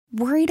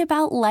Worried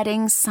about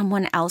letting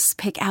someone else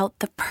pick out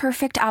the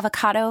perfect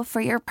avocado for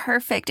your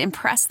perfect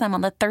impress them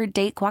on the third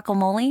date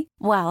guacamole?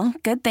 Well,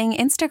 good thing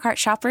Instacart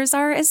shoppers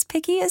are as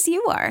picky as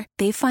you are.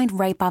 They find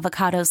ripe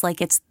avocados like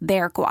it's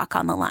their guac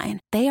on the line.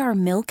 They are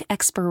milk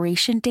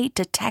expiration date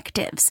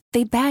detectives.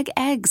 They bag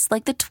eggs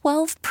like the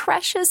 12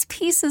 precious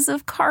pieces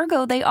of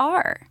cargo they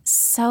are.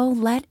 So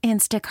let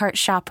Instacart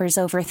shoppers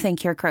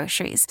overthink your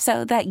groceries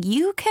so that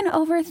you can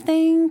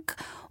overthink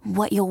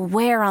what you'll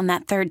wear on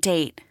that third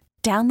date.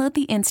 Download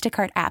the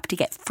Instacart app to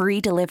get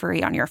free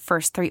delivery on your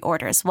first 3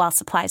 orders while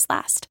supplies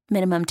last.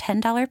 Minimum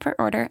 $10 per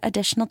order.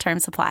 Additional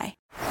terms apply.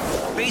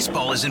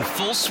 Baseball is in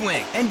full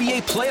swing.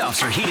 NBA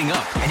playoffs are heating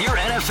up, and your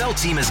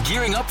NFL team is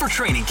gearing up for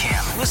training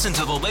camp. Listen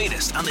to the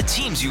latest on the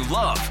teams you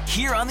love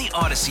here on the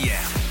Odyssey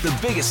app. The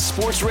biggest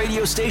sports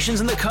radio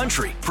stations in the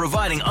country,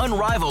 providing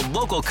unrivaled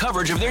local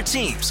coverage of their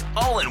teams,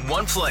 all in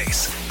one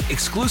place.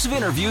 Exclusive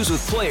interviews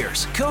with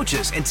players,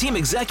 coaches, and team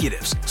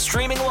executives,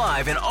 streaming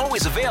live and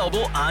always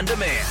available on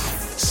demand.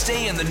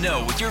 Stay in the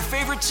know with your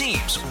favorite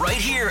teams right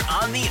here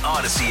on the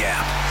Odyssey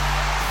app.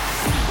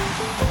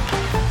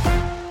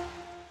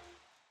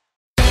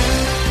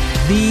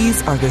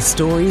 These are the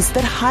stories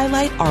that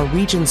highlight our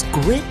region's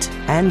grit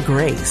and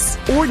grace.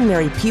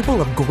 Ordinary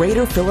people of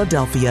Greater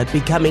Philadelphia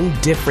becoming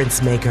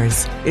difference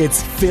makers.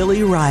 It's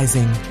Philly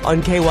Rising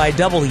on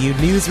KYW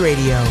News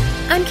Radio.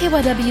 I'm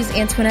KYW's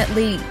Antoinette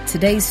Lee.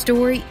 Today's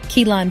story,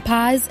 key lime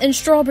pies and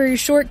strawberry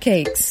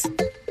shortcakes.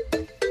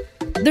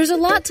 There's a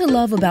lot to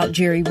love about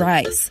Jerry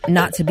Rice.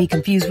 Not to be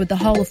confused with the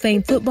Hall of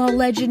Fame football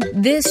legend,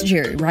 this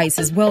Jerry Rice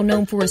is well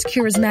known for his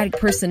charismatic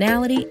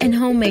personality and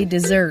homemade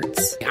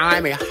desserts.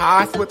 I'm a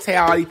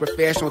hospitality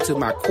professional to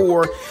my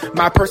core.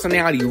 My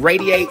personality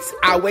radiates.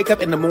 I wake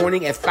up in the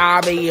morning at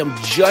 5 a.m.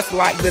 just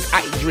like this.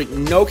 I drink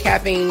no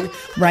caffeine.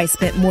 Rice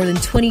spent more than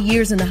 20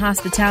 years in the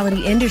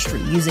hospitality industry,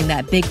 using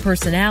that big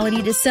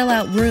personality to sell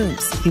out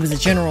rooms. He was a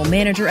general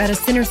manager at a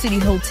Center City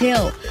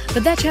hotel,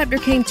 but that chapter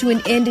came to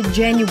an end in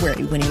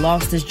January when he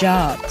lost his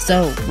job.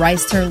 So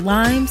Rice turned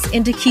limes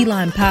into key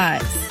lime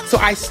pies. So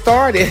I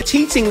started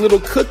teaching little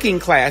cooking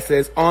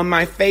classes on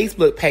my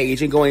Facebook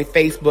page and going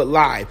Facebook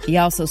Live. He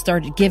also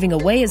started giving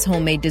away his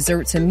homemade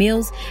desserts and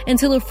meals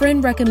until a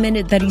friend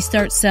recommended that he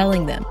start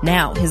selling them.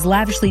 Now, his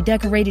lavishly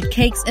decorated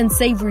cakes and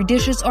savory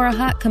dishes are a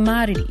hot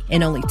commodity.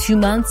 In only 2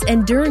 months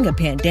and during a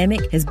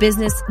pandemic, his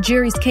business,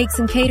 Jerry's Cakes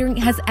and Catering,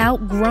 has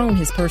outgrown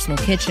his personal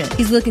kitchen.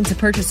 He's looking to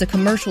purchase a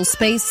commercial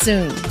space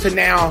soon. So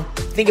now,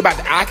 think about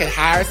that. I could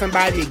hire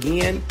somebody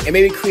again and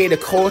maybe create a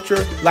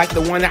culture like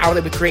the one that I would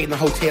have been creating in the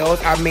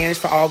hotels I've managed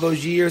for all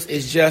those years.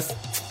 Is just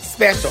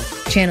special.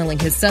 Channeling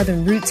his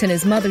southern roots and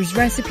his mother's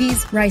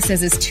recipes, Rice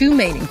says his 2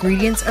 main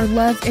ingredients are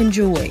love and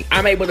joy.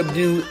 I'm able to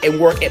do and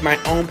work at my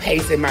own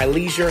pace and my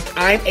leisure.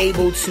 I'm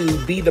able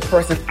to be the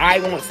person I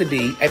want to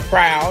be, a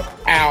proud,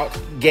 out,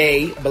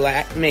 gay,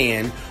 black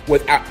man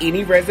without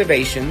any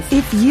reservations.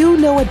 If you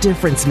know a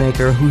difference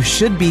maker who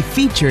should be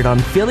featured on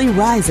Philly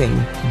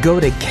Rising, go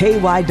to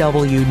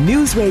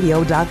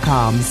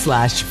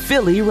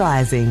KYWNewsRadio.com/Philly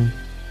Rising.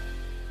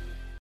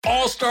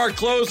 All-star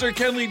closer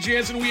Kenley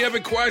Jansen, we have a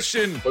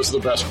question. What's the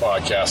best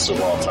podcast of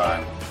all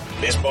time?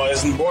 Baseball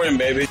isn't boring,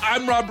 baby.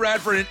 I'm Rob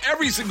Bradford, and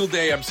every single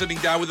day I'm sitting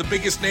down with the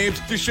biggest names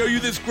to show you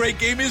this great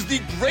game is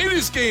the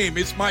greatest game.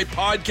 It's my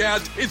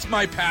podcast. It's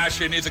my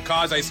passion. It's a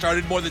cause I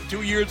started more than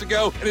 2 years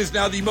ago and is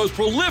now the most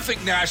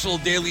prolific national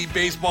daily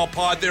baseball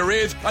pod there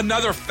is.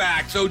 Another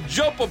fact, so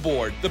jump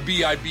aboard the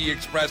BIB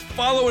Express.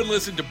 Follow and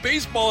listen to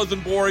Baseball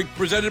Isn't Boring,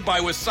 presented by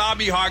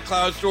Wasabi Hot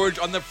Cloud Storage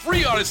on the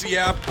free Odyssey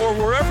app or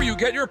wherever you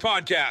get your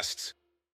podcasts.